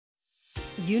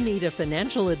You need a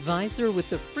financial advisor with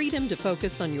the freedom to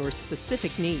focus on your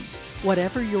specific needs.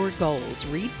 Whatever your goals,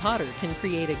 Reed Potter can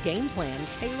create a game plan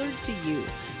tailored to you.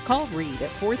 Call Reed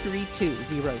at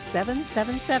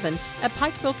 432-0777 at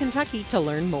Pikeville, Kentucky to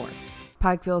learn more.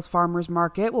 Pikeville's Farmers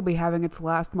Market will be having its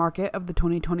last market of the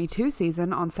 2022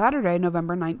 season on Saturday,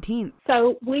 November 19th.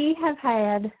 So we have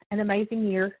had an amazing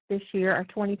year this year, our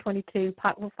 2022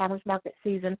 Pikeville Farmers Market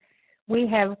season. We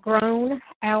have grown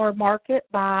our market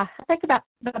by, I think, about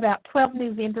 12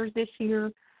 new vendors this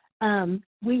year. I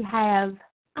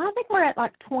think we're at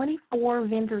like 24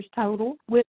 vendors total.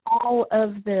 With all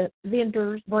of the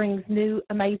vendors brings new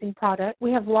amazing product.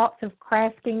 We have lots of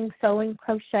crafting, sewing,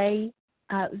 crochet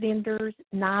vendors,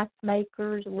 knife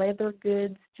makers, leather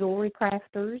goods, jewelry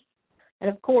crafters. And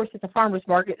of course, it's a farmer's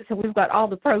market, so we've got all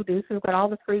the produce, we've got all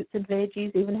the fruits and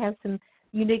veggies, even have some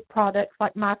unique products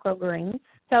like microgreens.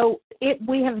 So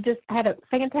we have just had a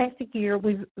fantastic year.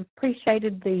 We've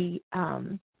appreciated the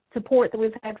support that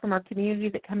we've had from our community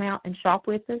that come out and shop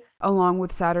with us. Along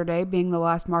with Saturday being the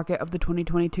last market of the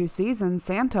 2022 season,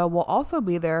 Santa will also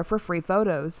be there for free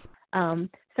photos.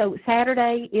 So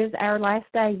Saturday is our last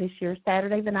day this year,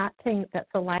 Saturday the 19th.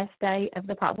 That's the last day of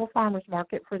the Pikeville Farmers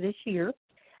Market for this year.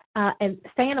 And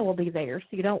Santa will be there,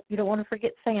 so you don't want to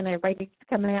forget Santa. Everybody needs to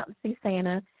come out and see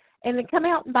Santa. And then come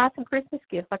out and buy some Christmas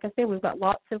gifts. Like I said, we've got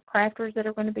lots of crafters that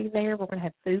are going to be there. We're going to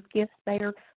have food gifts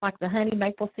there, like the honey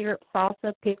maple syrup,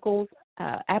 salsa, pickles,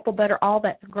 apple butter, all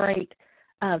that's great.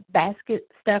 Basket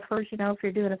stuffers, if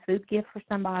you're doing a food gift for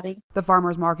somebody. The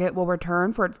Farmers Market will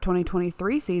return for its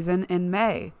 2023 season in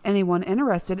May. Anyone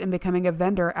interested in becoming a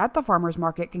vendor at the Farmers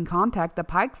Market can contact the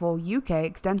Pikeville UK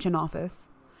Extension Office.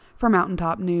 For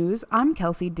Mountaintop News, I'm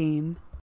Kelsey Dean.